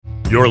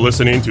You're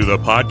listening to the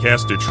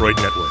Podcast Detroit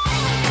Network.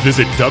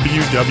 Visit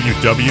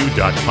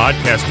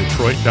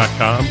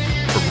www.podcastdetroit.com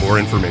for more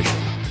information.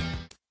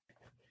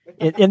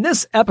 In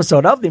this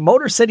episode of the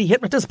Motor City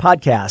Hypnotist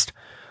Podcast,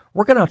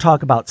 we're going to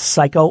talk about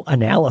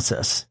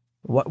psychoanalysis.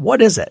 What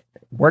is it?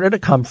 Where did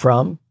it come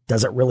from?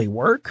 Does it really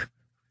work?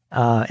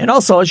 And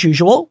also, as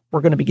usual,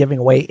 we're going to be giving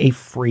away a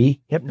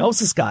free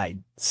hypnosis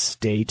guide.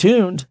 Stay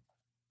tuned.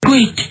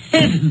 Great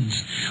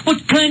heavens!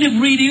 What kind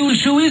of radio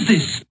show is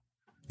this?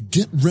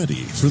 Get ready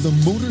for the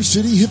Motor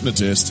City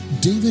Hypnotist,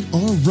 David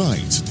R.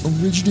 Wright,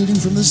 originating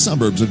from the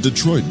suburbs of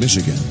Detroit,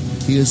 Michigan.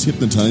 He has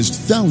hypnotized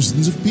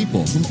thousands of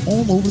people from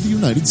all over the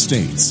United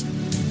States.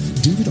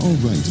 David R.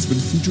 Wright has been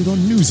featured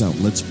on news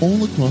outlets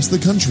all across the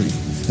country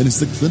and is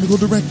the clinical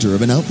director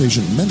of an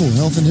outpatient mental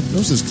health and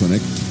hypnosis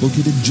clinic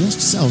located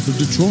just south of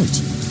Detroit,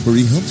 where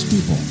he helps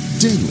people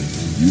daily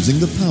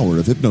using the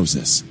power of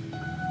hypnosis.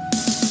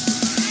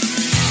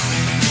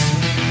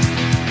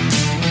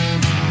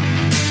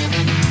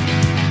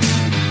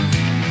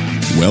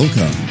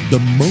 Welcome, the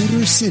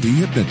Motor City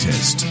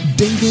Hypnotist,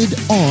 David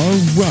R.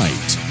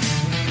 Wright.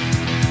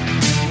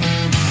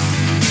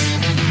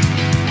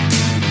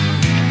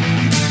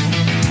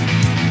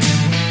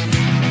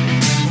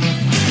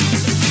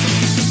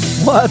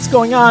 What's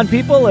going on,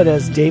 people? It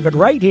is David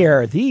Wright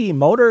here, the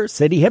Motor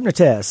City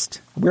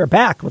Hypnotist. We're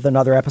back with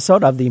another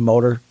episode of the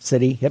Motor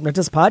City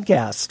Hypnotist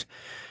Podcast.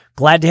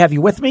 Glad to have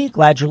you with me.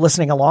 Glad you're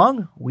listening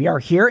along. We are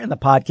here in the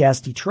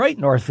Podcast Detroit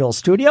Northville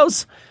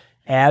studios.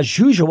 As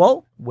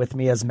usual, with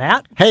me is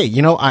Matt. Hey,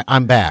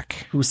 I'm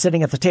back. Who's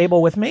sitting at the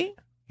table with me.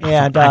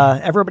 And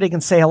everybody can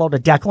say hello to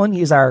Declan.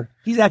 He's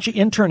actually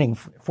interning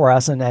for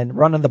us and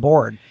running the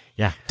board.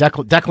 Yeah,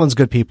 Declan's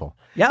good people.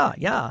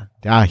 Yeah.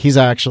 He's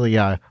actually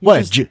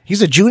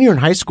he's a junior in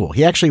high school.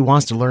 He actually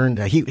wants to learn.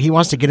 He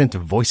wants to get into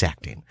voice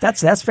acting.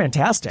 That's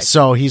fantastic.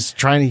 So he's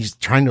trying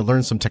to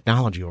learn some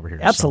technology over here.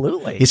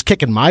 Absolutely. So he's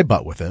kicking my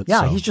butt with it.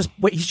 Yeah, so. he's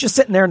just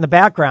sitting there in the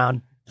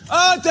background.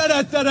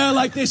 Da-da-da-da,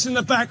 like this in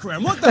the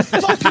background. What the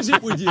fuck is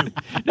it with you?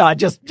 No,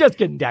 just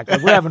kidding,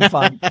 Declan. We're having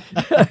fun.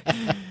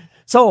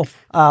 So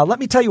let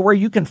me tell you where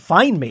you can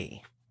find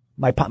me.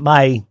 I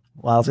was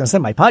going to say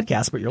my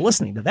podcast, but you're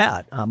listening to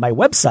that. My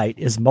website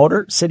is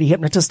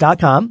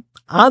motorcityhypnotist.com.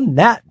 On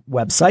that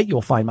website,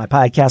 you'll find my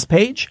podcast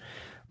page,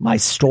 my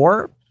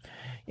store,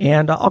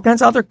 and all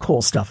kinds of other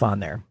cool stuff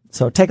on there.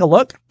 So take a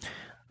look.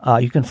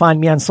 You can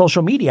find me on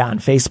social media on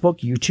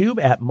Facebook,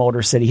 YouTube at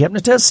Motor City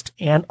Hypnotist,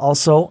 and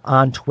also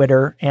on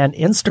Twitter and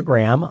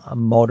Instagram,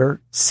 Motor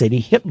City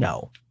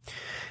Hypno.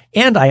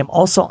 And I am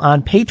also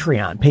on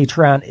Patreon.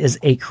 Patreon is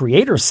a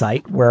creator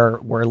site where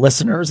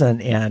listeners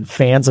and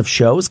fans of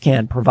shows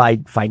can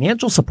provide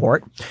financial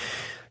support.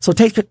 So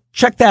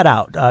check that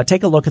out.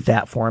 Take a look at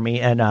that for me.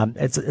 And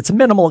it's a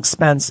minimal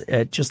expense.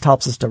 It just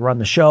helps us to run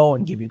the show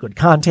and give you good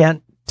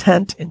content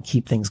and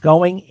keep things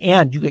going.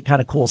 And you get kind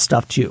of cool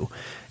stuff too.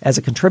 As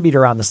a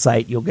contributor on the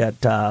site, you'll get,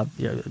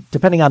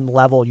 depending on the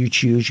level you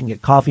choose, you can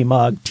get coffee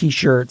mug,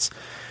 t-shirts,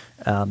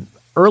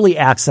 early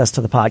access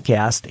to the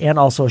podcast, and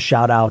also a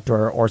shout out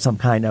or some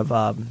kind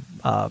of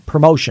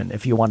promotion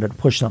if you wanted to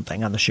push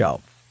something on the show.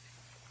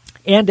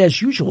 And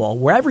as usual,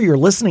 wherever you're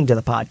listening to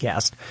the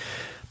podcast,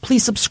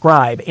 please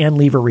subscribe and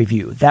leave a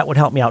review. That would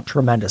help me out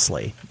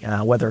tremendously,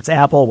 whether it's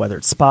Apple, whether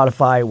it's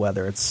Spotify,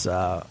 whether it's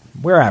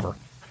wherever.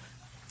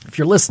 If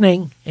you're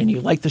listening and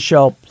you like the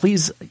show,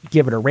 please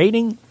give it a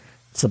rating,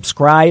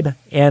 subscribe,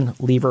 and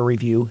leave a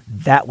review.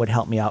 That would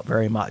help me out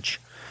very much.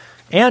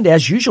 And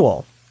as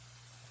usual,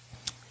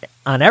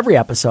 on every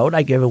episode,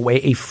 I give away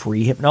a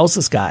free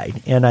hypnosis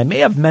guide. And I may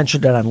have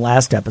mentioned it on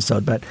last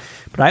episode, but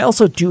I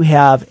also do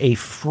have a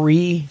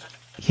free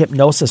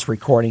hypnosis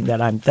recording that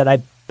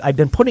I've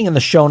been putting in the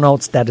show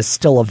notes that is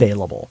still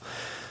available.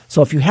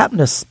 So if you happen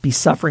to be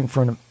suffering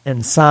from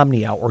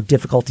insomnia or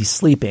difficulty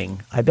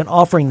sleeping, I've been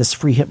offering this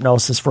free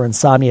hypnosis for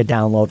insomnia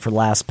download for the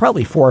last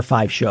probably 4 or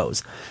 5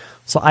 shows.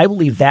 So I will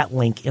leave that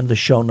link in the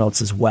show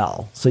notes as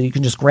well. So you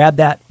can just grab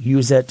that,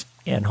 use it,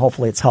 and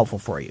hopefully it's helpful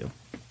for you.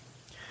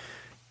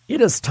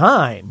 It is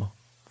time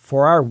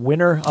for our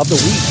winner of the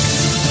week.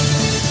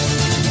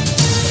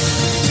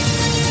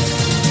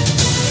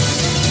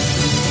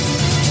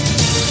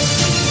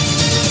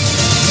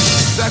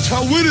 That's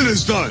how winning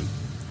is done.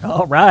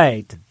 All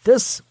right.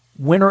 This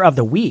winner of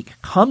the week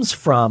comes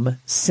from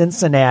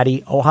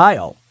Cincinnati,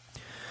 Ohio.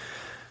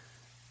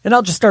 And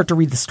I'll just start to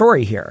read the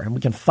story here, and we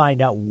can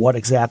find out what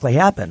exactly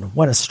happened.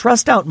 When a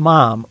stressed-out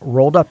mom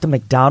rolled up to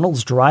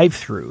McDonald's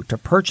drive-thru to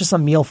purchase a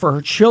meal for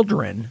her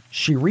children,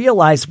 she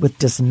realized with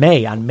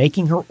dismay on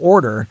making her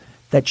order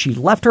that she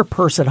left her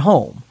purse at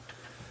home.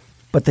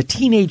 But the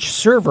teenage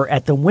server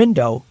at the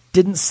window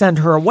didn't send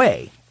her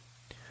away.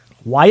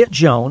 Wyatt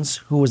Jones,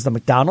 who was the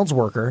McDonald's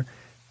worker,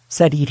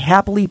 said he'd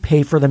happily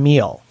pay for the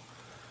meal.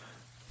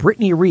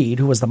 Brittany Reed,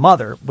 who was the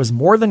mother, was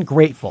more than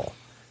grateful.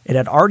 It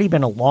had already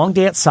been a long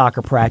day at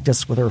soccer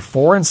practice with her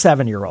 4- and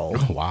 7-year-old.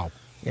 Oh, wow.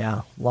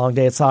 Yeah, long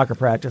day at soccer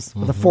practice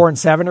with a 4 and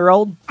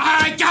 7-year-old.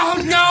 I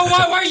don't know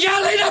what we're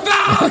yelling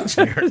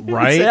about.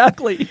 Right?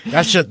 Exactly.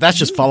 That's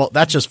just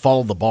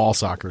follow the ball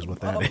soccer is what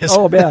that is.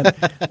 Oh, man.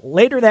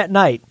 Later that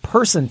night,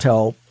 person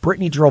tow,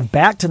 Brittany drove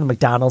back to the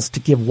McDonald's to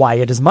give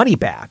Wyatt his money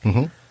back.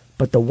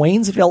 But the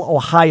Waynesville,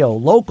 Ohio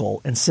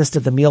local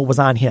insisted the meal was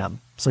on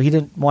him, so he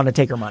didn't want to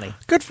take her money.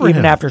 Good for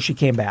even him. after she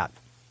came back.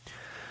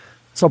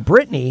 So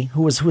Brittany,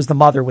 who was the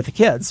mother with the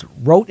kids,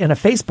 wrote in a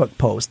Facebook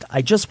post,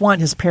 "I just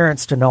want his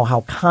parents to know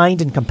how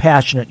kind and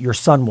compassionate your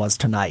son was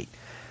tonight.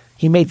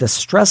 He made the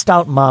stressed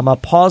out mama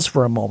pause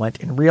for a moment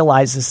and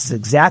realize this is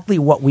exactly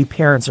what we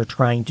parents are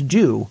trying to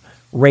do,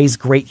 raise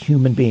great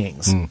human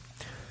beings."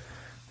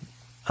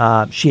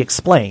 She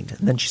explained,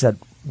 and then she said,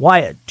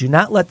 "Wyatt, do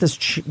not let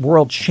this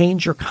world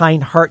change your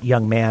kind heart,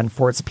 young man,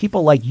 for it's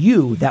people like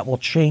you that will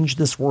change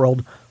this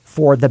world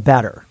for the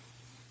better."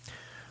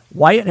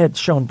 Wyatt had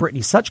shown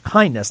Brittany such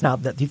kindness. Now,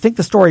 do you think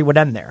the story would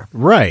end there?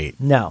 Right.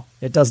 No,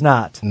 it does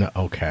not. No,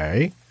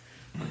 okay.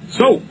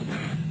 So,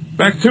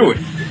 back to it.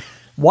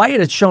 Wyatt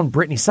had shown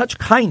Brittany such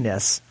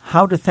kindness.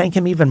 How to thank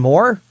him even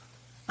more?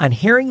 On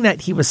hearing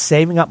that he was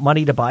saving up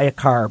money to buy a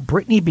car,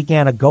 Brittany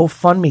began a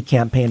GoFundMe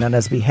campaign on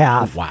his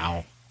behalf.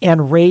 Wow.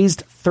 And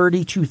raised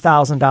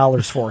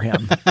 $32,000 for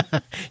him.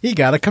 He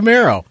got a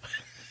Camaro.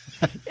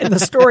 And the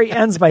story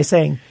ends by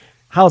saying,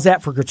 "How's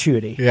that for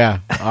gratuity?" Yeah,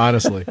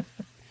 honestly.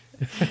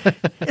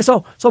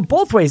 So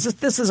both ways,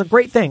 this is a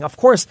great thing. Of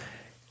course,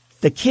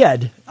 the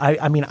kid,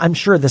 I mean, I'm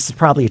sure this is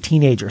probably a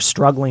teenager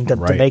struggling to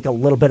make a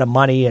little bit of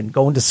money and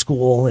going to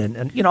school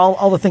and you know,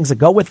 all the things that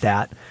go with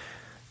that.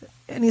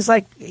 And he's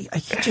like,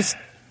 he's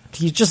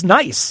just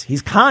nice.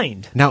 He's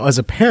kind. Now, as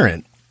a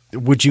parent,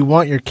 would you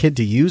want your kid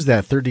to use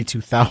that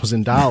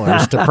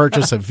 $32,000 to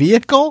purchase a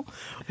vehicle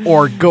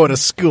or go to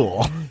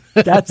school?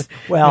 That's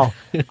I'm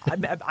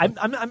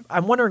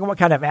wondering what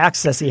kind of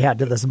access he had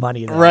to this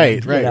money. Then,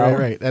 right. know?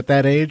 Right. At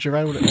that age,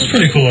 right?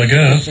 Pretty cool, I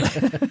guess.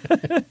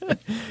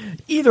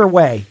 Either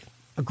way,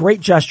 a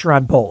great gesture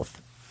on both.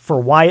 For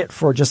Wyatt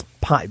for just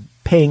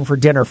paying for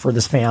dinner for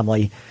this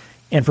family,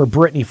 and for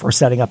Brittany for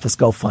setting up this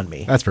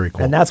GoFundMe. That's very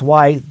cool. And that's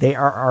why they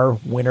are our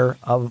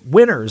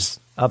winners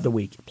of the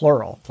week,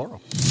 plural.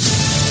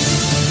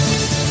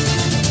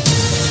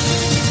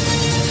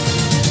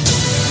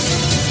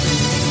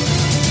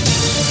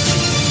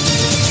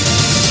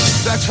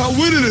 That's how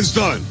winning is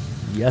done.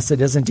 Yes,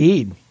 it is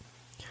indeed.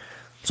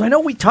 So I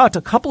know we talked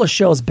a couple of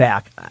shows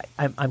back.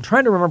 I'm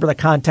trying to remember the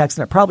context,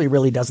 and it probably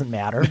really doesn't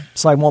matter,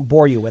 so I won't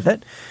bore you with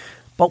it.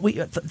 But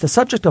the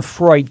subject of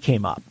Freud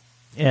came up,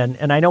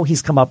 and I know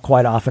he's come up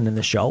quite often in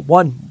the show.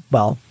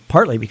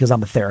 Partly because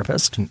I'm a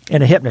therapist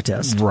and a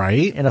hypnotist,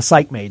 right, and a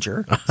psych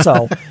major.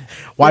 So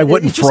why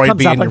wouldn't Freud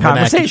be in your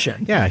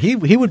conversation? Yeah, he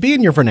would be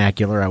in your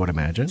vernacular, I would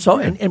imagine. So,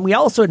 and we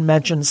also had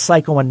mentioned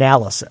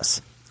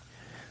psychoanalysis.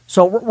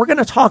 So we're going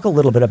to talk a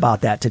little bit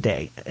about that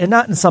today, and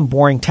not in some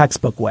boring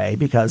textbook way,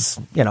 because,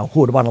 you know,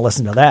 who would want to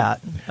listen to that?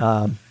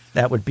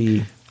 That would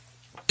be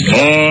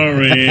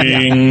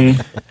boring.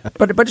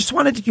 But I just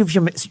wanted to give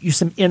you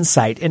some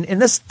insight,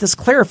 and this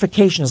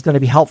clarification is going to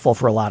be helpful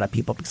for a lot of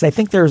people, because I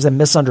think there's a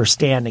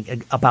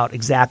misunderstanding about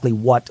exactly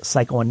what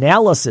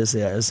psychoanalysis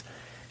is,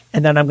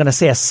 and then I'm going to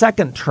say a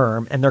second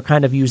term, and they're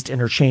kind of used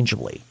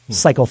interchangeably,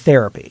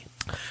 psychotherapy.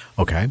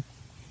 Okay.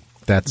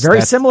 That's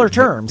similar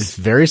terms. It's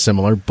very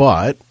similar,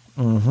 but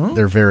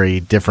they're very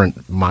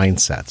different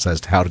mindsets as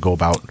to how to go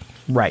about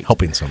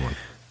helping someone.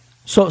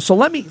 So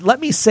let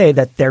me say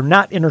that they're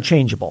not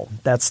interchangeable.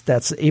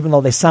 That's even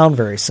though they sound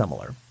very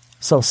similar.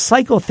 So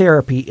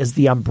psychotherapy is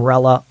the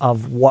umbrella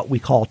of what we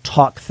call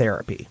talk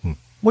therapy,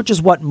 which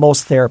is what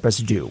most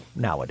therapists do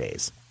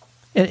nowadays,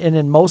 and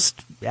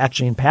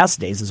in past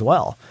days as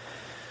well.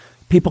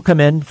 People come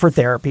in for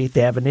therapy.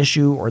 They have an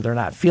issue or they're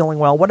not feeling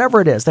well, whatever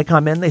it is. They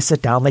come in, they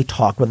sit down, they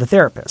talk with a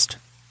therapist.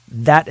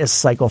 That is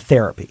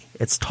psychotherapy.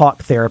 It's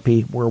talk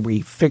therapy where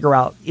we figure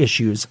out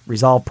issues,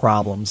 resolve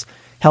problems,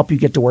 help you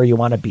get to where you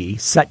want to be,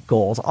 set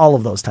goals, all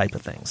of those type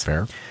of things.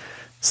 Fair.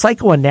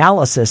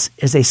 Psychoanalysis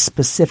is a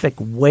specific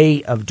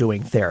way of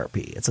doing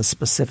therapy. It's a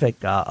specific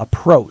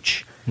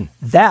approach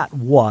that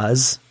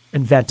was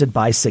invented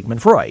by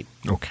Sigmund Freud.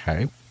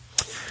 Okay.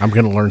 I'm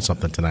going to learn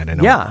something tonight, I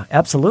know. Yeah,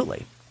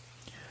 absolutely.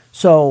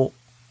 So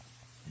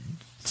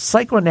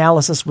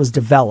psychoanalysis was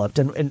developed,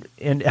 and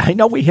I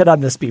know we hit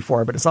on this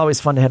before, but it's always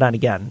fun to hit on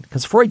again,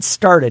 because Freud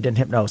started in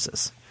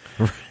hypnosis.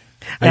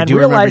 I do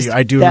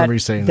remember you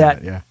saying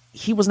that, yeah.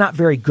 He was not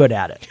very good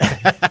at it.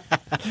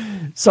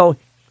 So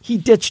he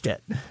ditched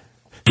it.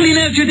 Clean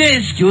out your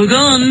desk, you're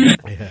gone.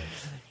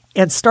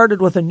 And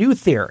started with a new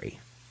theory,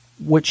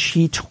 which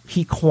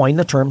he coined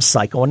the term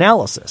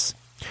psychoanalysis.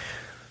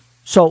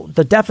 So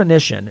the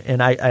definition,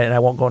 and I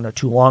won't go into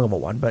too long of a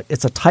one, but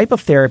it's a type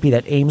of therapy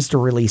that aims to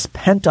release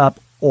pent-up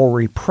or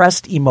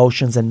repressed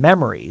emotions and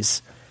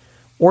memories,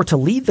 or to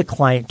lead the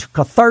client to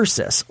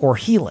catharsis or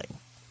healing.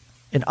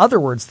 In other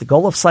words, the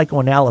goal of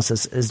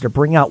psychoanalysis is to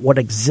bring out what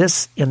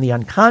exists in the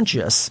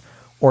unconscious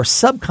or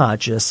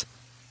subconscious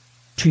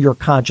to your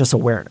conscious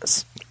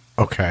awareness.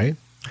 Okay.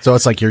 So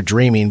it's like you're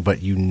dreaming,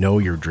 but you know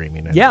you're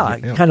dreaming.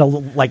 Yeah, kind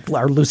of like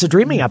our lucid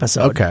dreaming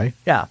episode. Okay.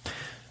 Yeah.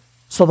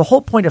 So the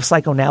whole point of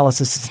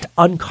psychoanalysis is to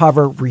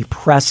uncover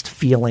repressed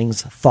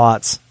feelings,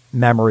 thoughts,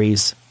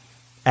 memories,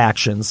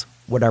 actions,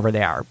 whatever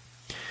they are.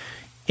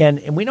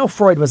 And we know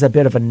Freud was a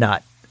bit of a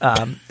nut.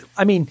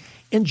 I mean,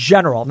 in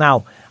general.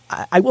 Now,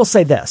 I will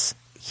say this.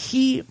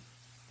 He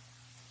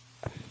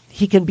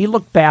can be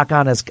looked back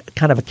on as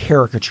kind of a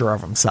caricature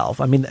of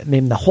himself. I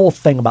mean, the whole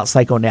thing about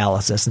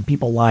psychoanalysis and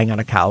people lying on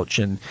a couch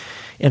and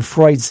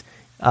Freud's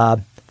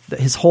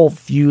his whole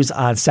views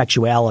on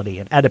sexuality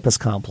and Oedipus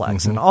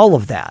complex and all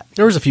of that.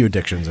 There was a few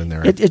addictions in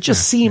there. It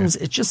just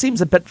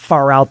seems a bit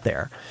far out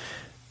there.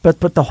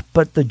 But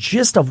the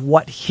gist of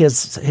what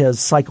his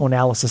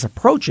psychoanalysis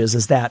approaches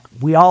is that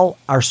we all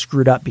are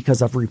screwed up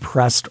because of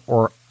repressed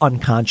or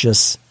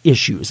unconscious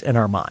issues in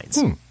our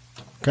minds.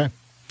 Okay.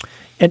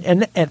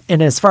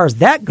 And as far as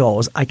that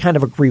goes, I kind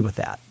of agree with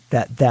that.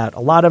 That a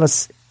lot of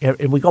us,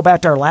 and we go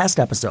back to our last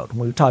episode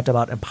when we talked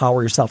about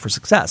empower yourself for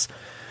success.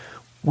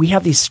 We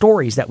have these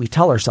stories that we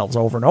tell ourselves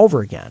over and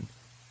over again,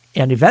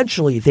 and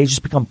eventually they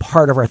just become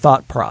part of our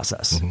thought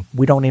process.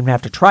 We don't even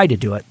have to try to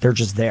do it; they're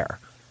just there.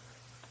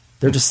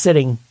 They're just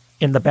sitting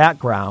in the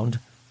background,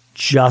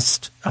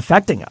 just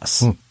affecting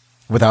us.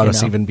 Without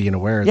us even being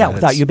aware. Yeah,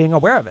 without you being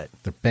aware of it.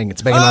 It's banging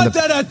on the...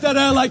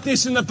 Da-da-da-da like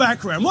this in the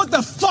background. What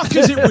the fuck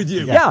is it with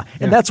you? Yeah,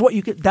 and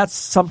that's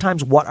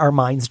sometimes what our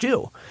minds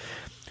do.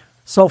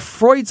 So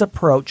Freud's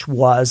approach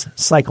was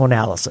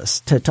psychoanalysis,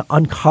 to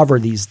uncover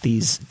these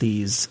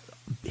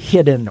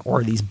hidden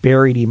or these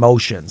buried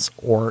emotions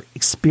or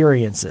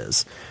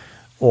experiences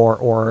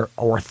or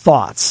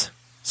thoughts,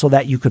 so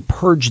that you could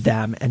purge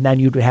them, and then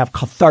you'd have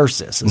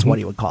catharsis, is what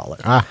he would call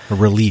it. A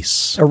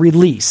release. A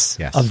release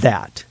Yes. of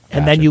that.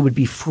 And Gotcha. then you would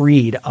be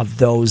freed of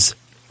those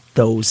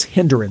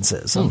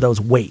hindrances, of those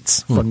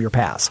weights from your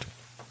past.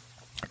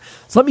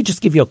 So let me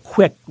just give you a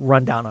quick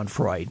rundown on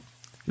Freud.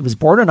 He was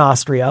born in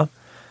Austria,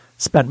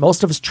 spent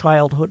most of his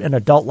childhood and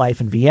adult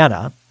life in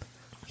Vienna.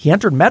 He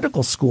entered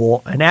medical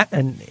school,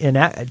 and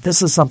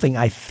this is something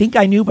I think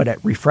I knew, but it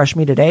refreshed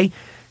me today.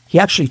 He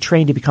actually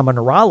trained to become a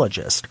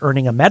neurologist,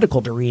 earning a medical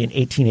degree in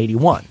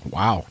 1881.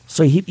 Wow.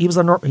 So he was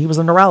a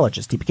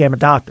neurologist. He became a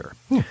doctor.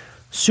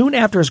 Soon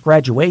after his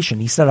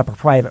graduation, he set up a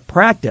private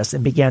practice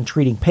and began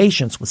treating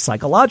patients with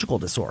psychological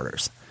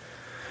disorders.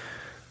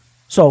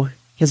 So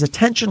his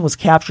attention was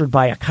captured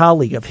by a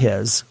colleague of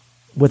his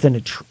with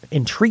an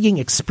intriguing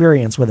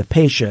experience with a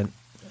patient.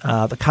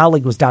 The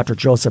colleague was Dr.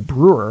 Joseph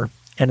Breuer,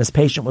 and his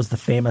patient was the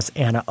famous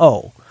Anna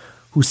O,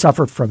 who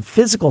suffered from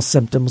physical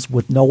symptoms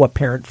with no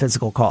apparent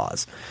physical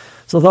cause.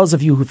 So those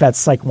of you who've had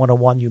Psych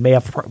 101, you may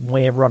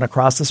have run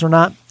across this or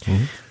not.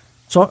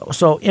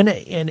 So in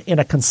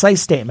a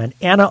concise statement,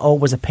 Anna O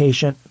was a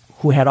patient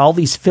who had all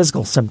these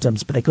physical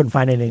symptoms, but they couldn't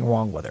find anything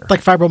wrong with her.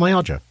 Like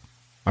fibromyalgia.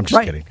 I'm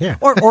just kidding. Yeah.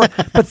 or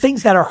but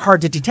things that are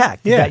hard to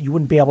detect that you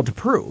wouldn't be able to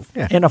prove.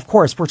 Yeah. And of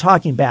course, we're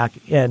talking back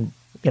in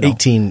late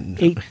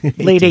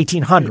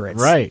 1800s.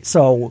 Right.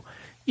 So,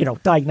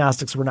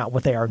 diagnostics were not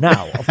what they are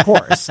now, of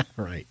course.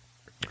 Right.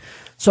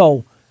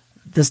 So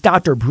this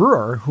Dr.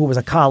 Breuer, who was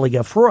a colleague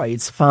of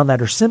Freud's, found that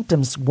her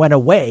symptoms went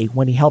away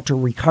when he helped her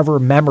recover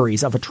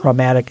memories of a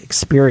traumatic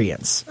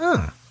experience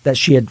that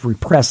she had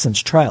repressed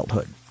since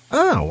childhood.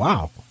 Oh,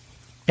 wow.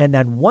 And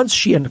then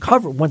once he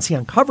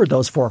uncovered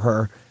those for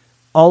her,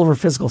 all of her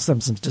physical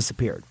symptoms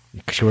disappeared.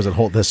 She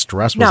wasn't this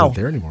stress wasn't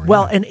there anymore.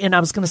 Well, and I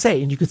was going to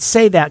say, and you could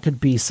say that could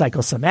be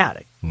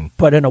psychosomatic,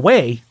 but in a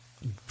way,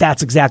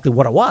 that's exactly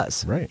what it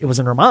was. Right. It was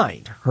in her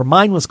mind. Her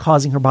mind was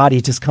causing her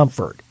body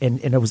discomfort, and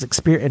it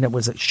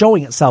was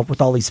showing itself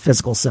with all these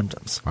physical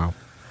symptoms. Wow.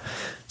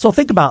 So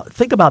think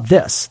about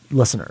this,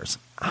 listeners.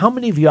 How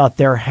many of you out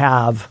there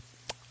have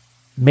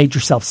made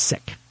yourself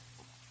sick?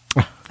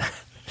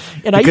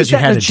 And I use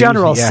that in a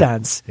general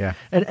sense. Yeah.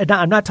 And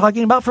I'm not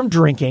talking about from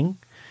drinking.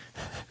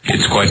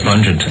 It's quite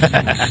pungent.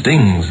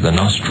 Stings the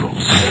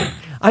nostrils.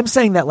 I'm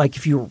saying that, like,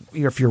 if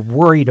you're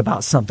worried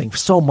about something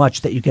so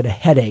much that you get a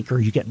headache or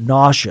you get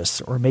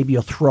nauseous or maybe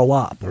you'll throw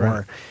up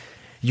or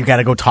you got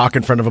to go talk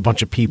in front of a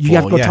bunch of people. you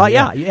have to go talk.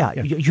 Yeah.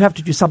 You have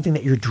to do something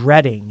that you're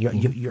dreading.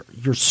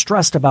 You're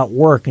stressed about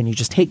work and you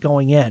just hate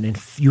going in, and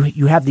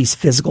you have these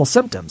physical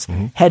symptoms: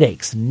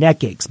 headaches,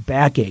 neck aches,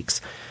 back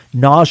aches,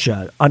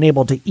 nausea,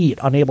 unable to eat,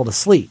 unable to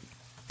sleep.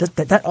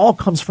 That all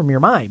comes from your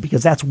mind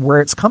because that's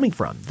where it's coming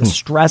from. The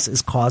stress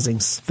is causing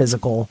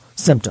physical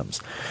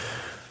symptoms.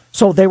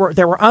 So they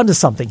were onto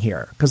something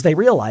here because they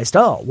realized,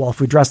 if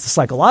we address the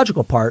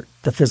psychological part,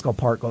 the physical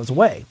part goes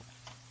away.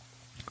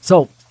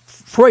 So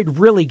Freud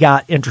really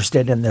got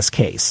interested in this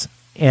case,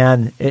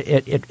 and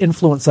it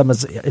influenced some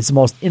of his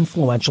most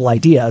influential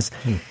ideas.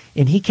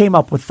 And he came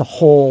up with the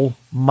whole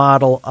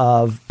model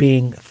of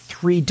being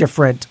three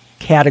different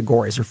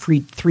categories or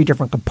three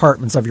different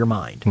compartments of your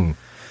mind.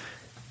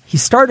 He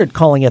started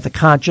calling it the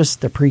conscious,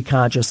 the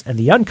preconscious, and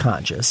the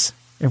unconscious.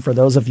 And for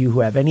those of you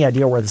who have any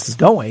idea where this is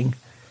going,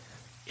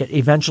 it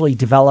eventually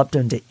developed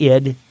into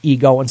id,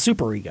 ego, and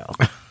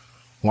superego.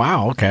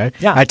 Wow, okay.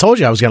 Yeah. I told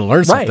you I was going to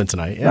learn something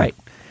tonight. Yeah. Right.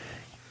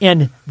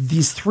 And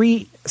these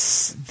three,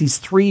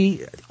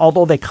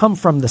 although they come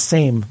from the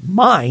same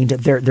mind,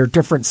 they're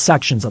different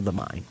sections of the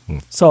mind.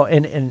 So,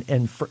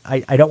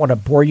 I don't want to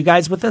bore you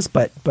guys with this,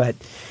 but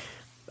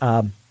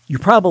you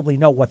probably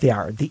know what they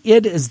are. The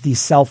id is the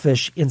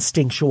selfish,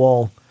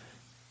 instinctual,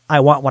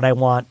 I want what I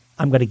want,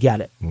 I'm going to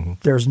get it.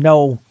 There's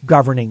no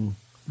governing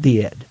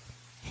the id.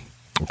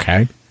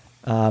 Okay.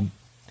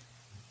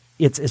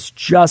 It's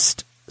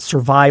just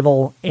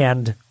survival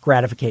and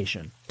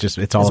gratification.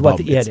 It's all is about what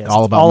the id is.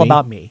 All It's about all me.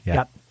 about me.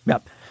 Yeah.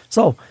 Yep.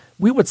 So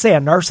we would say a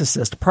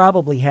narcissist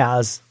probably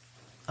has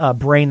a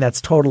brain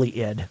that's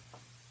totally id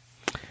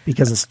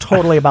because it's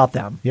totally about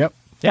them. Yep.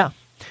 Yeah.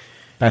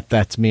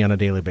 That's me on a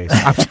daily basis.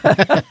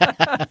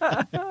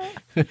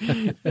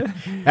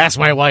 Ask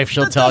my wife;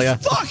 she'll tell you.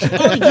 What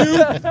are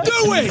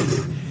you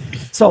doing?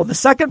 So the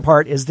second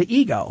part is the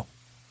ego.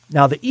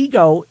 Now the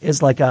ego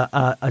is like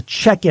a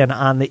check-in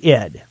on the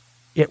id.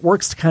 It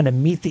works to kind of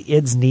meet the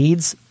id's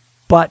needs,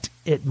 but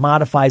it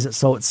modifies it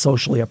so it's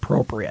socially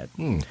appropriate.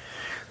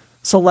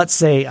 So let's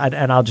say,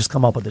 and I'll just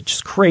come up with a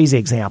just crazy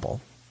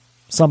example.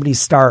 Somebody's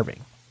starving.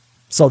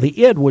 So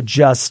the id would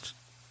just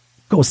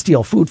go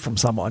steal food from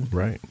someone,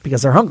 Right.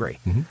 because they're hungry.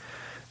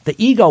 The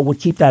ego would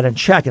keep that in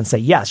check and say,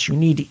 yes, you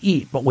need to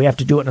eat, but we have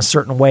to do it in a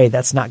certain way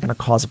that's not going to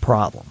cause a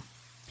problem.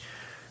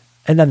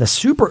 And then the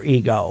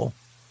superego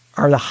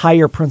are the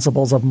higher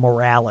principles of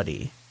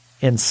morality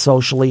and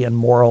socially and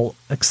moral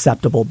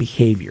acceptable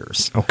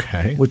behaviors.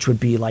 Okay. Which would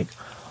be like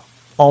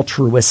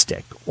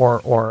altruistic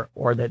or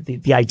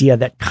the idea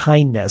that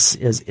kindness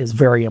is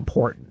very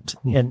important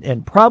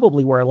and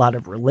probably where a lot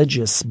of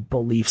religious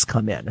beliefs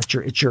come in.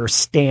 It's your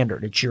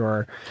standard. It's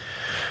your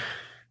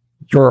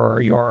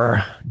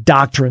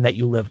doctrine that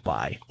you live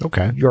by.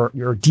 Okay.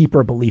 Your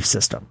deeper belief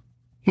system.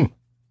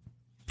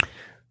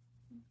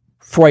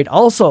 Freud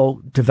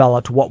also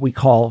developed what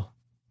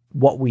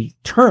we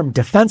term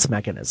defense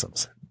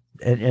mechanisms.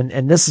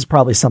 And this is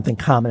probably something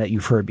common that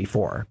you've heard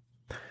before.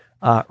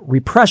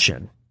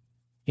 Repression,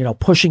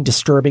 pushing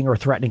disturbing or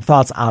threatening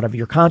thoughts out of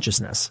your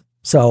consciousness.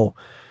 So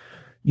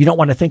you don't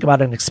want to think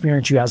about an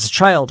experience you had as a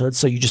childhood,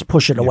 so you just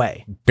push it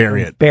away.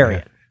 Bury it.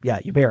 Yeah,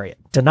 you bury it.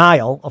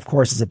 Denial, of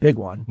course, is a big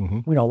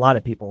one. We know a lot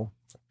of people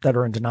that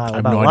are in denial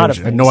about a lot of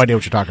things. I have no idea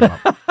what you're talking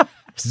about.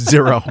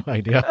 Zero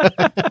idea.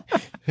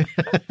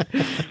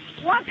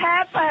 What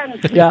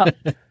happened? Yeah.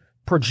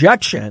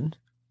 Projection,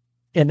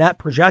 and that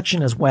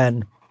projection is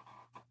when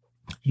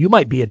you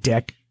might be a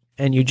dick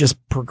and you just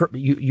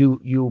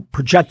you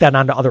project that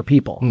onto other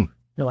people.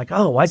 You're like,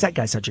 oh, why is that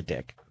guy such a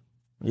dick?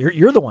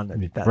 You're the one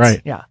that's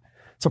right. Yeah.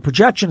 So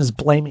projection is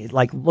blaming,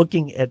 like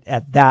looking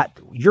at that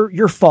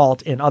your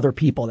fault in other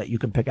people that you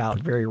can pick out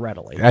very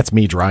readily. That's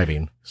me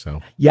driving.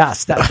 So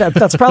yes,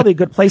 that's probably a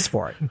good place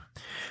for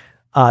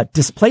it.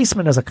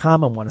 Displacement is a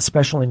common one,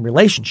 especially in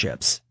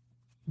relationships.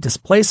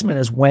 Displacement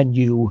is when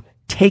you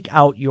take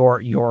out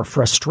your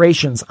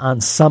frustrations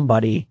on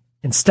somebody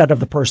instead of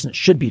the person it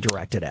should be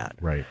directed at.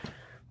 Right.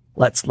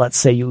 Let's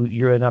say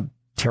you're in a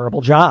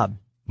terrible job.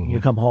 You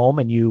come home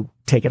and you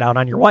take it out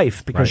on your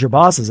wife because Right. your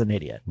boss is an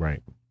idiot.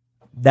 Right.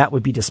 That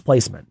would be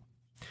displacement.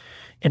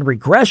 And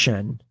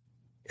regression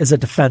is a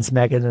defense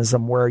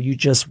mechanism where you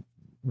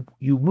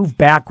move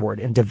backward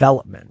in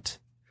development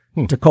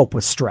to cope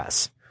with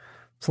stress.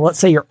 So let's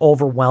say you're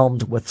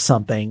overwhelmed with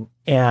something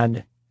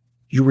and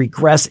you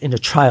regress into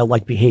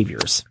childlike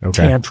behaviors,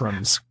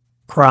 tantrums,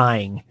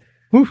 crying,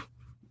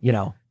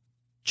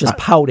 just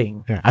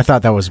pouting. Yeah, I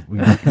thought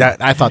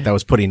that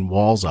was putting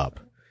walls up.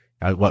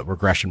 What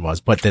regression was,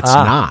 but it's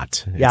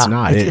not. It's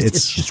not.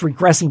 It's just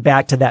regressing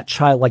back to that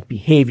childlike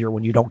behavior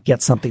when you don't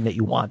get something that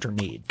you want or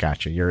need.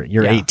 Gotcha. You're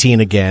 18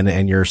 again,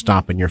 and you're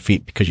stomping your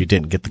feet because you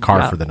didn't get the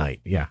car for the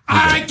night. Yeah.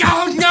 I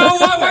don't know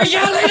what we're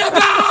yelling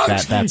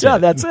about!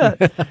 That's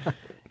it.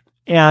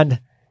 And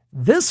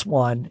this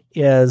one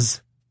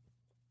is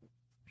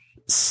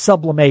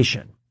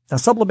sublimation. Now,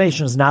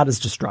 sublimation is not as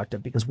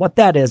destructive because what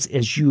that is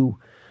you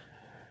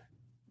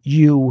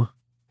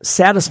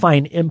satisfy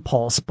an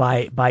impulse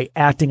by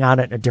acting on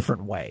it in a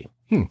different way.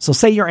 So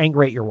say you're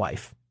angry at your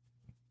wife.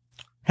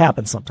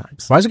 Happens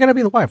sometimes. Why is it going to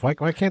be the wife? Why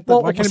can't the,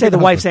 Well, why can't it say be the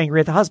wife's husband? angry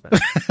at the husband.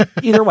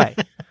 Either way.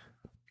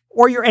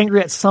 Or you're angry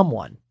at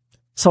someone.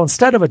 So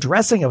instead of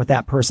addressing it with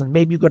that person,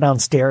 maybe you go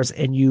downstairs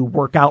and you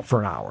work out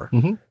for an hour.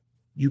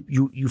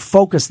 You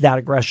focus that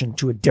aggression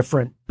to a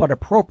different but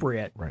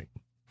appropriate. Right.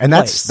 And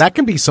place. that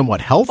can be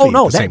somewhat healthy. Oh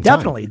no, at the same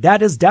definitely. time.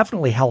 That is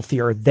definitely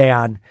healthier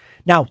than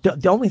now.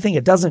 The only thing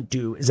it doesn't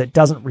do is it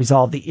doesn't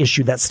resolve the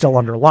issue that's still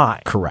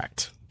underlying.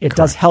 Correct. It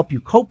does help you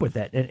cope with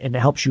it, and it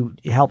helps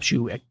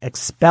you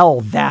expel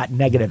that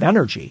negative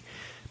energy,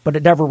 but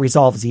it never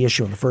resolves the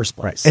issue in the first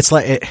place.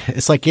 Right.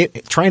 It's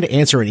like trying to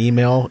answer an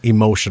email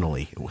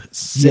emotionally.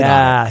 Sit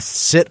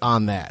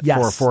on that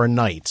for a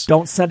night.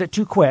 Don't send it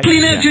too quick.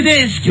 Clean out your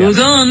desk. Goes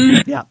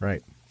on. Yeah.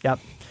 Right. Yep.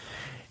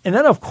 And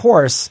then, of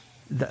course,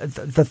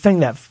 the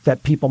thing that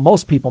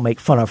most people make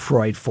fun of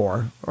Freud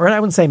for, or I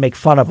wouldn't say make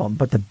fun of him,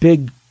 but the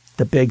big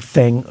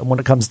thing when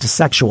it comes to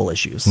sexual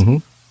issues,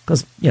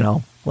 because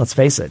let's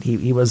face it,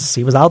 he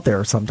was out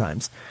there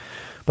sometimes.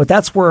 But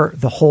that's where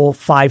the whole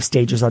 5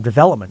 stages of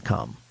development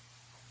come: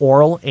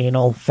 oral,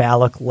 anal,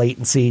 phallic,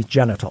 latency,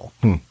 genital.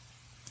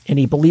 And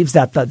he believes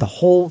that the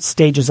whole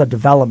stages of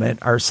development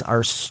are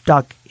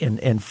stuck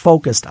and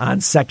focused on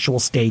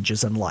sexual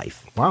stages in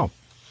life. Wow.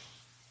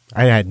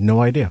 I had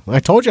no idea. I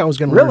told you I was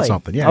going to learn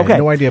something. Yeah, okay. I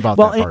had no idea about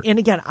that part. And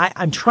again,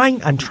 I'm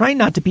trying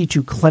not to be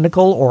too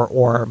clinical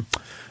or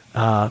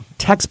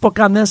textbook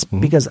on this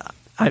because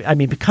I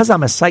mean, because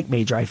I'm a psych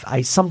major,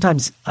 I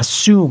sometimes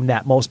assume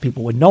that most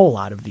people would know a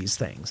lot of these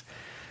things.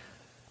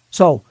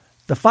 So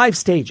the 5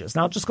 stages.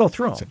 Now, I'll just go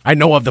through them. I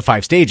know of the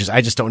 5 stages.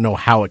 I just don't know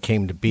how it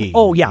came to be.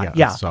 Oh,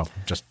 yeah. So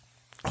just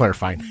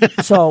clarifying.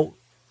 So,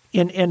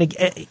 and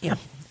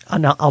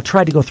I'll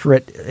try to go through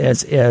it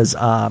as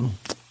I'm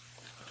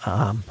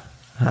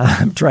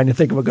trying to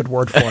think of a good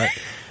word for it,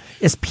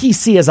 as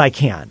PC as I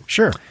can.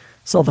 Sure.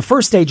 So the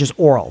first stage is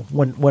oral.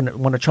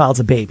 When a child's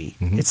a baby,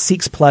 it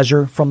seeks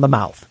pleasure from the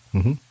mouth,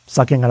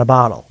 sucking on a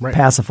bottle,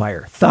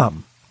 pacifier,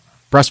 thumb,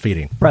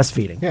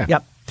 breastfeeding. Yeah.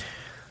 Yep.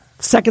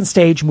 Second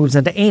stage moves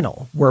into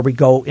anal, where we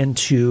go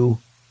into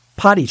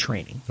potty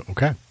training.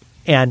 Okay.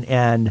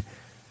 And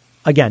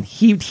again,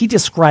 he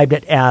described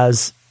it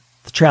as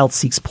the child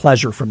seeks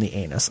pleasure from the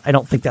anus. I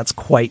don't think that's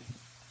quite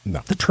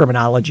the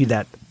terminology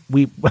that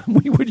we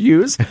would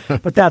use,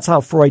 but that's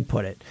how Freud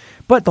put it.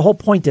 But the whole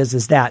point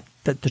is that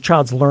the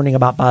child's learning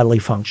about bodily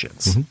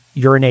functions,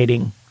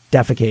 urinating,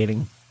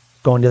 defecating,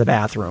 going to the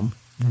bathroom,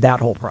 that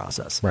whole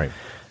process. Right.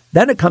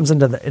 Then it comes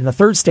into in the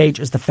third stage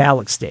is the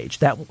phallic stage.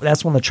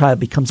 That's when the child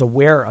becomes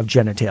aware of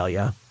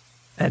genitalia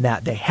and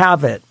that they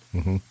have it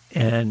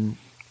and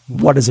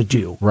what does it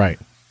do? Right.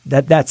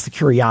 That's the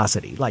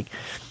curiosity. Like,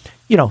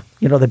 you know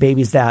the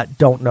babies that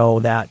don't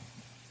know that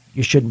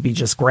you shouldn't be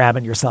just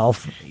grabbing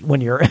yourself when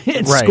you're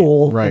in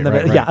school. Right.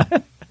 Yeah.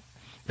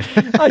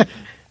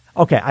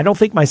 Okay, I don't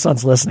think my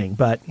son's listening,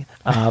 but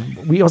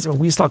we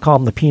used to call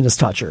him the penis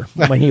toucher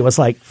when he was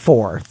like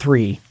 4,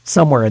 3,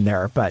 somewhere in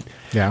there. But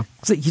yeah,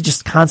 so he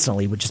just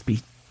constantly would just be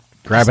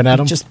grabbing at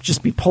him,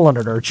 just be pulling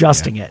it or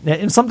adjusting it.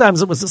 And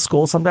sometimes it was at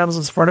school, sometimes it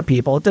was in front of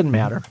people. It didn't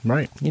matter.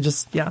 Right. You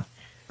just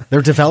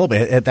they're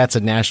developing. That's a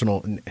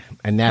natural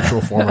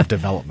form of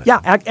development.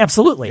 Yeah,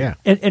 absolutely. Yeah.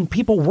 And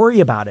people worry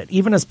about it,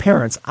 even as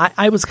parents.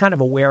 I was kind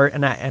of aware,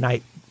 and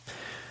I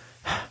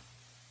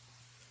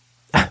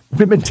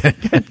women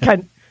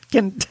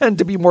can tend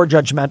to be more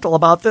judgmental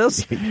about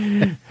this.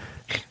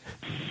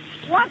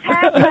 What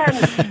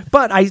happened?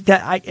 But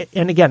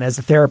and again, as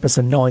a therapist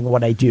and knowing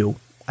what I do,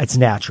 it's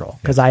natural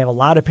because I have a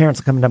lot of parents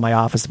that come into my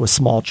office with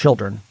small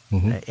children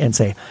and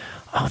say,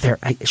 "Oh,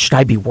 should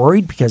I be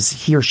worried because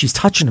he or she's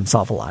touching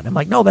himself a lot?" I'm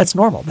like, "No, that's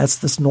normal. That's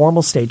this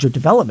normal stage of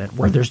development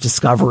where there's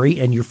discovery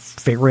and you're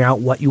figuring out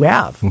what you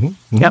have."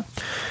 Yep.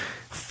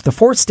 The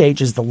fourth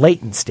stage is the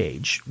latent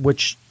stage,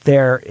 which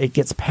it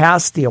gets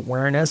past the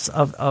awareness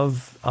of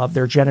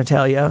their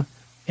genitalia,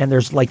 and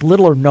there's like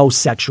little or no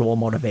sexual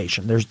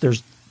motivation.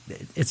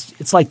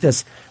 It's like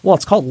this. Well,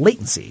 it's called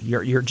latency.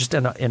 You're just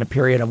in a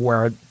period of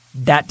where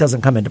that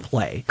doesn't come into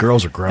play.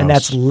 Girls are gross, and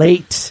that's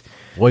late.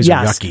 Boys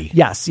are yucky.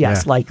 Yes,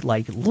 Yeah. like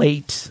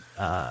late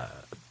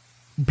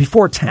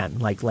before 10,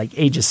 like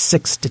ages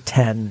 6 to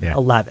 10,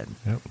 11.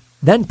 Yep.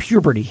 Then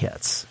puberty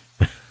hits.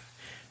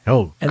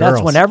 Oh, and girls.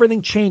 that's when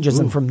everything changes.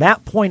 And from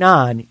that point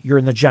on, you're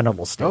in the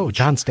genital stage. Oh,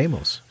 John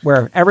Stamos.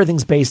 Where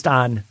everything's based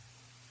on,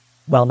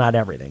 well, not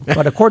everything.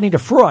 But according to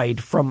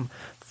Freud, from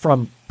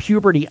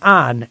puberty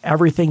on,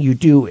 everything you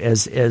do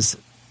is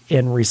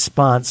in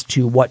response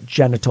to what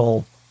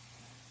genital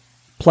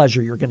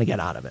pleasure you're going to get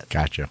out of it.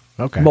 Gotcha.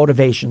 Okay.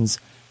 Motivations,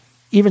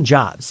 even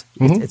jobs.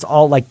 It's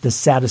all like the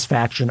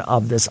satisfaction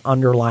of this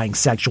underlying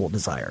sexual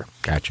desire.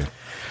 Gotcha.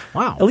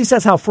 Wow. At least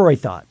that's how Freud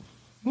thought.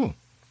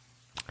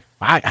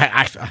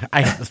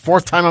 The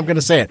fourth time I'm going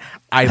to say it.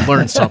 I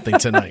learned something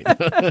tonight.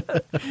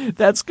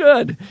 That's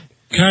good.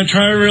 Can I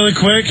try it really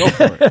quick? Go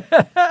for it.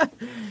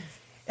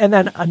 And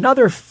then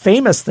another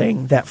famous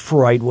thing that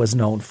Freud was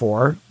known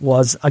for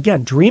was,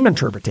 again, dream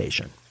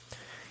interpretation.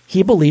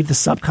 He believed the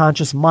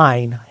subconscious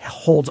mind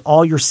holds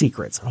all your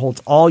secrets,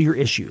 holds all your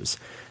issues.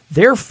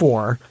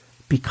 Therefore,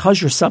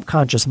 because your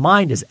subconscious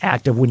mind is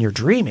active when you're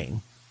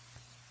dreaming,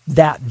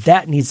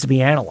 that needs to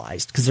be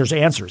analyzed because there's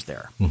answers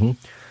there.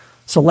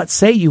 So let's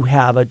say you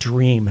have a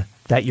dream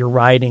that you're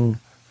riding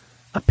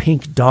a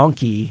pink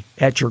donkey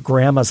at your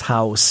grandma's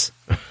house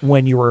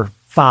when you were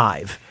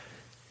 5.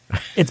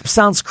 It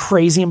sounds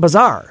crazy and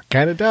bizarre.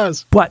 Kind of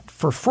does. But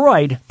for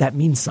Freud, that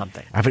means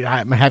something.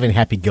 I'm having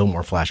Happy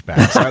Gilmore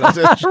flashbacks.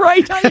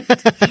 Right?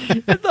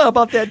 I thought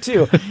about that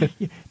too.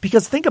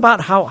 Because think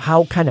about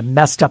how kind of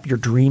messed up your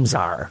dreams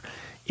are.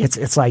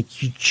 It's like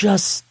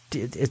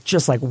it's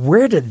just like,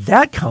 where did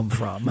that come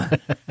from?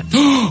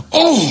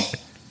 Oh,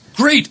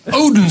 great,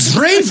 Odin's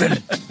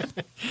raven.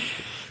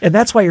 And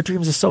that's why your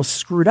dreams are so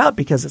screwed up,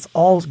 because it's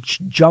all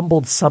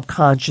jumbled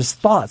subconscious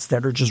thoughts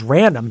that are just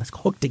random,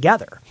 hooked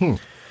together.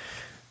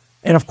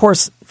 And of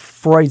course,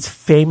 Freud's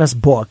famous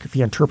book,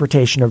 The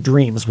Interpretation of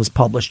Dreams, was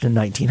published in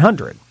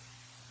 1900.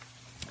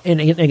 And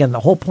again,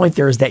 the whole point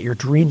there is that your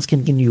dreams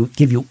can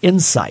give you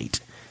insight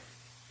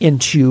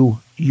into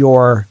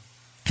your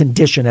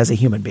condition as a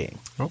human being.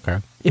 Okay.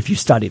 If you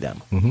study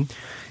them. Mm-hmm.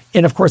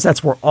 And of course,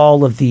 that's where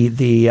all of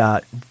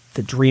the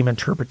dream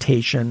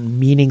interpretation,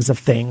 meanings of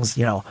things,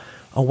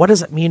 what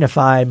does it mean if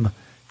I'm,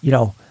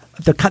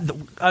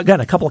 again,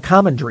 a couple of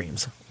common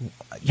dreams,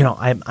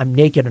 I'm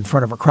naked in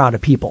front of a crowd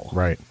of people.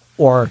 Right.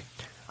 Or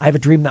I have a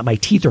dream that my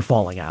teeth are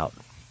falling out.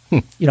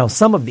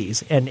 Some of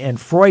these. And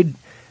Freud,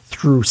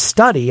 through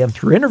study and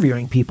through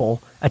interviewing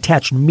people,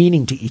 attached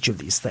meaning to each of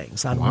these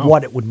things on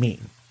what it would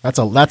mean. That's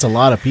a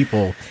lot of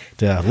people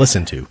to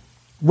listen to.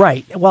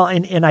 Right. Well,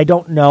 and I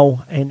don't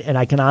know, and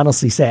I can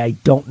honestly say I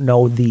don't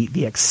know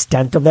the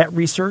extent of that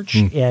research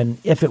and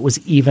if it was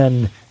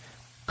even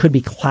could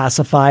be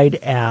classified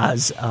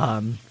as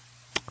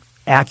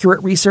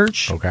accurate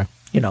research. Okay.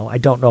 I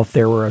don't know if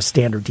there were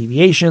standard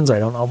deviations. I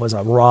don't know if it was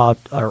a raw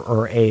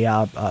or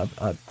a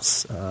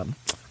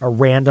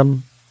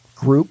random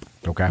group,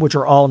 which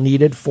are all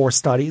needed for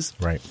studies.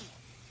 Right.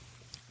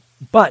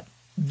 But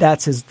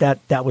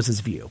that was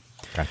his view.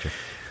 Gotcha.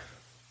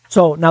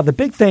 So now the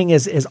big thing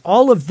is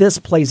all of this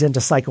plays into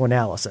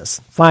psychoanalysis,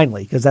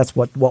 finally, because that's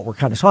what we're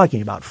kind of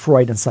talking about,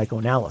 Freud and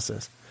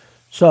psychoanalysis.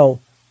 So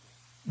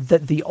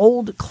the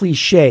old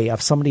cliche of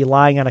somebody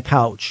lying on a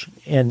couch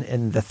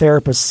and the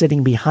therapist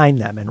sitting behind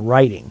them and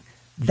writing,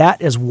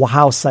 that is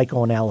how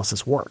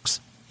psychoanalysis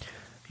works.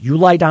 You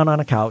lie down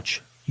on a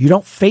couch. You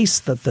don't face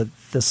the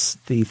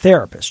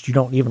therapist. You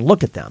don't even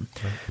look at them,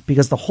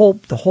 because the whole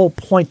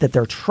point that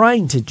they're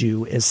trying to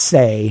do is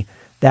say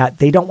that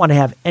they don't want to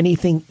have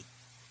anything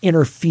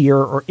interfere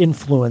or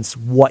influence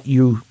what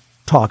you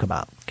talk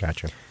about.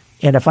 Gotcha.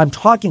 And if I'm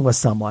talking with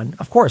someone,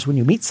 of course, when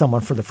you meet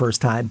someone for the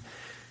first time,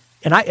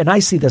 and I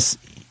see this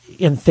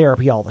in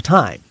therapy all the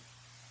time,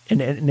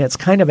 and it's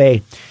kind of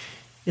a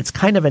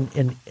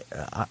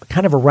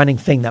running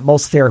thing that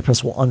most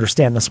therapists will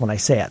understand this when I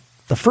say it.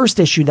 The first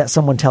issue that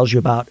someone tells you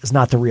about is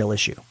not the real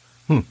issue.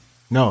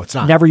 No, it's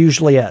not. Never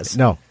usually is.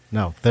 No.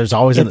 There's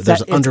always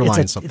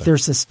underlying something.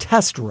 There's this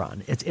test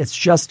run. It's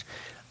just,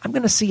 I'm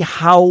going to see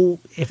how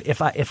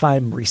if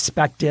I'm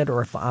respected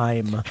or if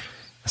I'm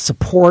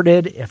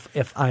supported,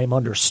 if I'm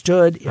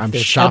understood, if I'm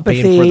there's shopping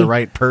empathy. for the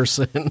right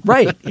person.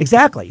 Right,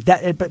 exactly.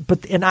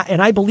 But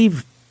I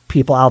believe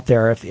people out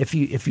there, if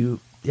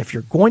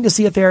you're going to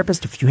see a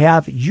therapist,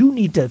 you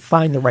need to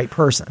find the right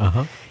person.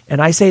 Uh-huh.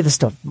 And I say this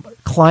to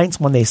clients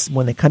when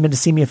they come in to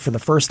see me for the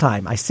first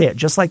time. I say it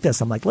just like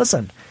this. I'm like,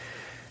 listen,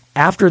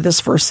 after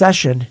this first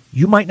session,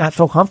 you might not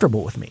feel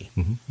comfortable with me.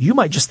 Mm-hmm. You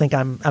might just think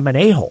I'm an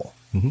a-hole.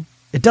 Mm-hmm.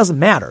 It doesn't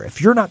matter. If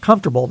you're not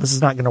comfortable, this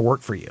is not going to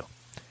work for you.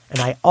 And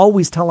I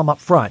always tell them up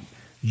front,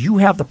 you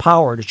have the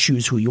power to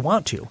choose who you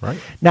want to. Right.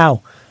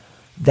 Now,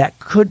 that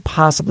could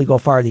possibly go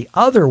far the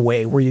other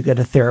way, where you get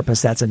a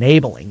therapist that's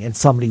enabling and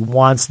somebody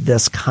wants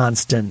this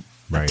constant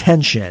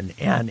attention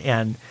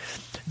and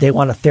they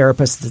want a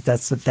therapist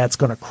that's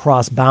going to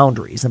cross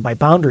boundaries. And by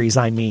boundaries,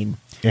 I mean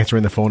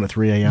answering the phone at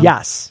 3 a.m.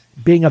 Yes,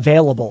 being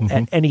available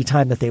at any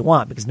time that they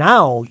want, because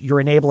now you're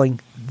enabling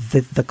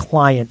the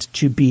client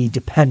to be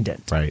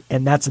dependent. Right.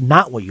 And that's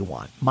not what you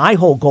want. My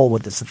whole goal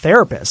with this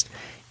therapist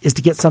is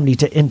to get somebody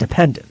to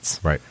independence.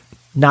 Right.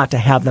 Not to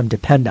have them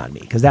depend on me,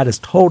 because that is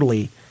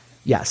totally,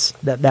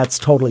 that's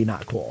totally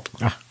not cool.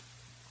 I'm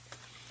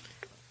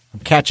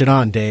catching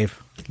on, Dave.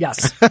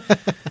 Yes.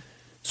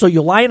 So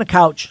you lie on a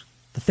couch,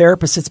 the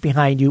therapist sits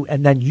behind you,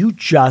 and then you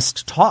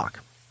just talk.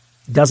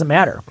 It doesn't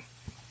matter.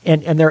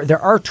 And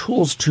there are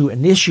tools to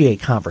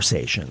initiate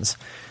conversations,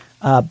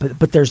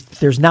 but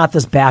there's not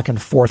this back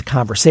and forth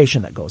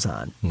conversation that goes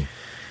on.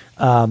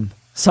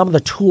 Some of the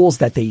tools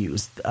that they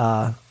use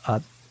are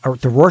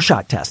the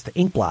Rorschach test, the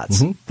ink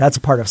blots. Mm-hmm. That's a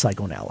part of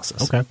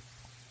psychoanalysis. Okay.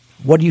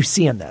 What do you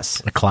see in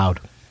this? A cloud.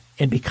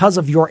 And because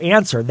of your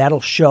answer,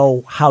 that'll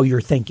show how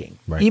you're thinking,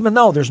 even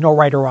though there's no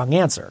right or wrong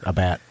answer. A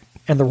bat.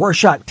 And the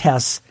Rorschach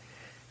tests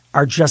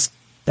are just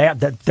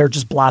they're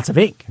just blots of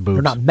ink. Boobs.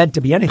 They're not meant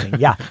to be anything.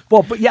 Yeah.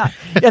 Well, but yeah.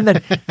 And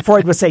then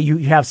Freud would say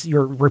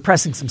you're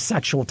repressing some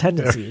sexual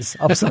tendencies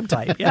of some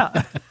type.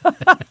 Yeah.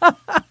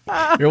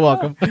 You're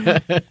welcome.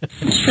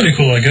 It's pretty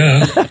cool, I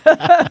guess.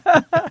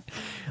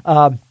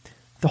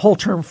 The whole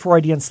term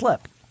Freudian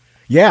slip.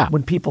 Yeah.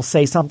 When people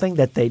say something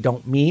that they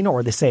don't mean,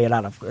 or they say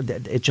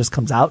it just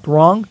comes out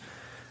wrong,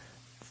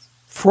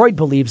 Freud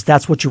believes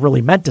that's what you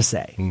really meant to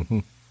say. Mm-hmm.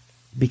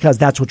 Because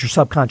that's what your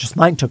subconscious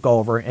mind took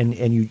over, and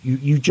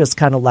you just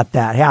kind of let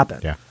that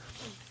happen. Yeah.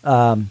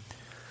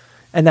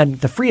 And then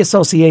the free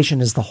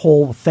association is the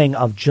whole thing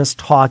of just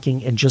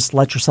talking and just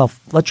let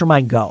your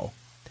mind go.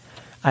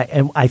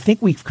 I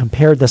think we've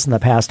compared this in the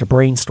past to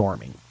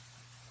brainstorming,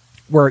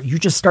 where you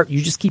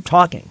just keep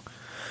talking.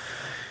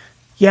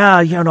 Yeah,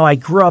 I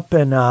grew up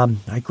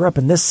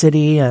in this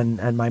city,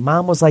 and my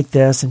mom was like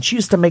this, and she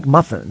used to make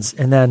muffins,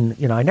 and then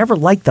I never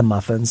liked the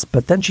muffins,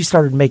 but then she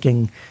started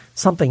making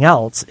something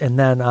else, and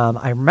then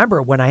I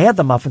remember when I had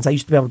the muffins, I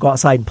used to be able to go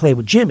outside and play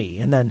with Jimmy,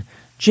 and then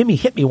Jimmy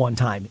hit me one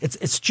time.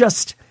 It's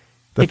just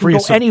it can go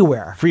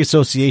anywhere. Free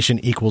association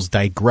equals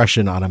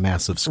digression on a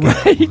massive scale.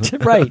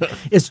 Right.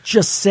 It's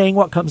just saying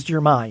what comes to your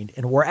mind,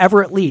 and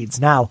wherever it leads.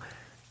 Now,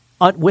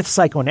 with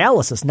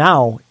psychoanalysis,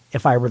 now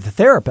if I were the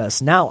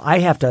therapist, now I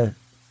have to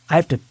I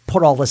have to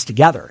put all this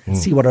together and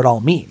see what it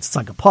all means. It's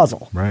like a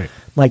puzzle. Right.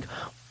 Like,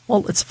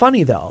 well, it's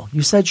funny though.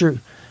 You said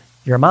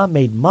your mom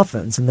made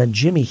muffins and then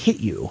Jimmy hit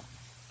you.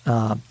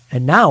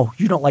 And now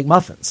you don't like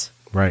muffins.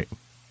 Right.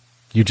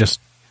 You just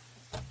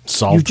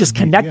solved. You just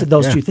connected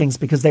those two things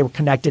because they were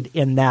connected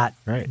in that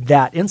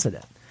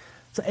incident.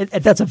 So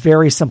that's a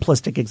very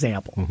simplistic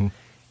example.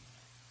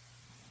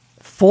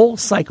 Full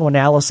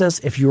psychoanalysis,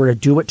 if you were to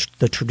do it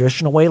the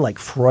traditional way like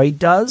Freud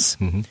does,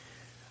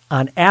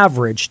 on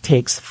average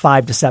takes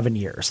 5 to 7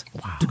 years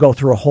to go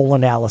through a whole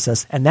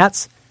analysis. And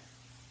that's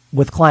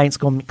with clients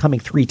coming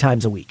 3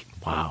 times a week.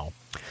 Wow.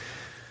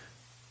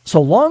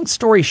 So long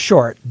story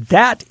short,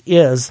 that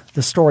is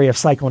the story of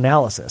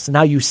psychoanalysis.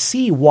 Now you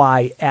see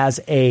why as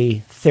a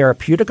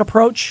therapeutic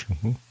approach,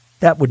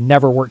 that would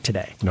never work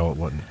today. No, it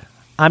wouldn't.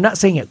 I'm not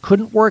saying it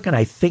couldn't work, and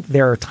I think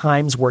there are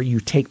times where you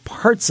take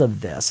parts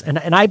of this, and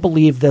I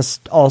believe this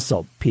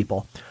also,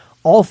 people.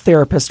 All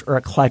therapists are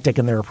eclectic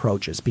in their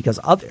approaches because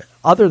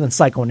other than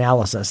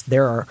psychoanalysis,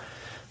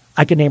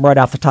 I can name right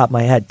off the top of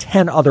my head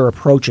 10 other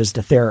approaches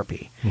to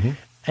therapy.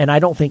 And I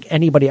don't think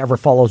anybody ever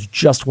follows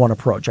just one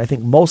approach. I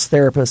think most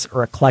therapists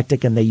are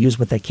eclectic and they use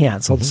what they can.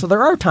 So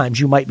there are times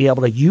you might be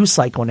able to use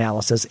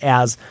psychoanalysis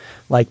as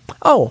like,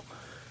 oh,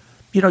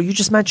 you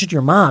just mentioned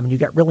your mom and you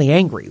got really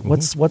angry.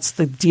 What's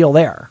the deal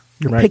there?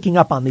 You're picking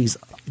up on these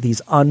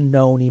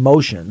unknown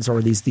emotions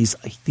or these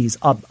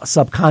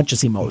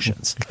subconscious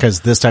emotions.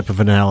 Because this type of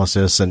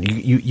analysis, and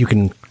you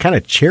can kind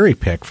of cherry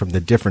pick from the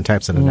different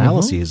types of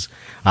analyses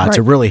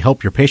to really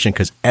help your patient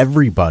because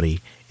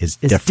everybody is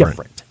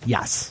different.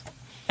 Yes.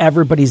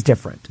 Everybody's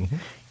different.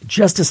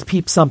 Just as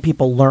some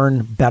people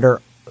learn better,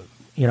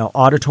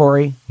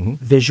 auditory,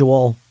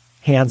 visual,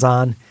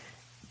 hands-on,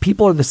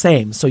 people are the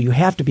same. So you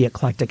have to be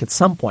eclectic at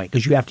some point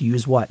because you have to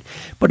use what.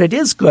 But it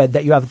is good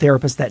that you have a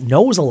therapist that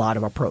knows a lot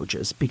of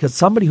approaches because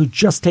somebody who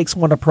just takes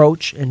one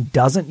approach and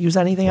doesn't use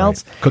anything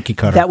else, cookie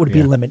cutter, that would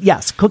be limited.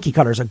 Yes, cookie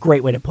cutter is a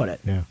great way to put it.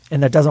 Yeah.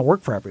 And that doesn't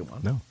work for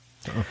everyone. No.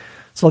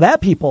 So that,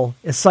 people,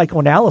 is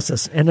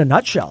psychoanalysis in a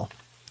nutshell.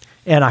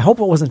 And I hope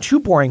it wasn't too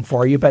boring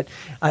for you, but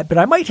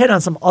I might hit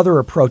on some other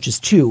approaches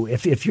too.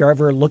 If you're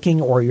ever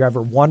looking or you're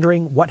ever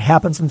wondering what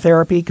happens in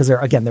therapy, because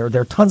there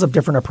are tons of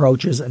different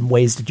approaches and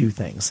ways to do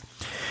things.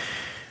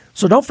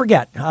 So don't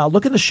forget,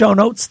 look in the show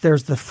notes.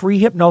 There's the free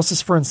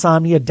Hypnosis for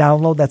Insomnia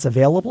download that's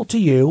available to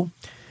you.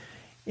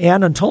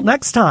 And until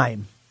next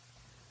time,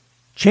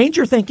 change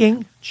your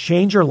thinking,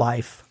 change your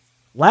life,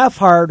 laugh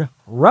hard,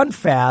 run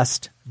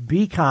fast,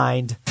 be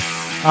kind.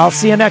 I'll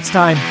see you next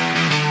time.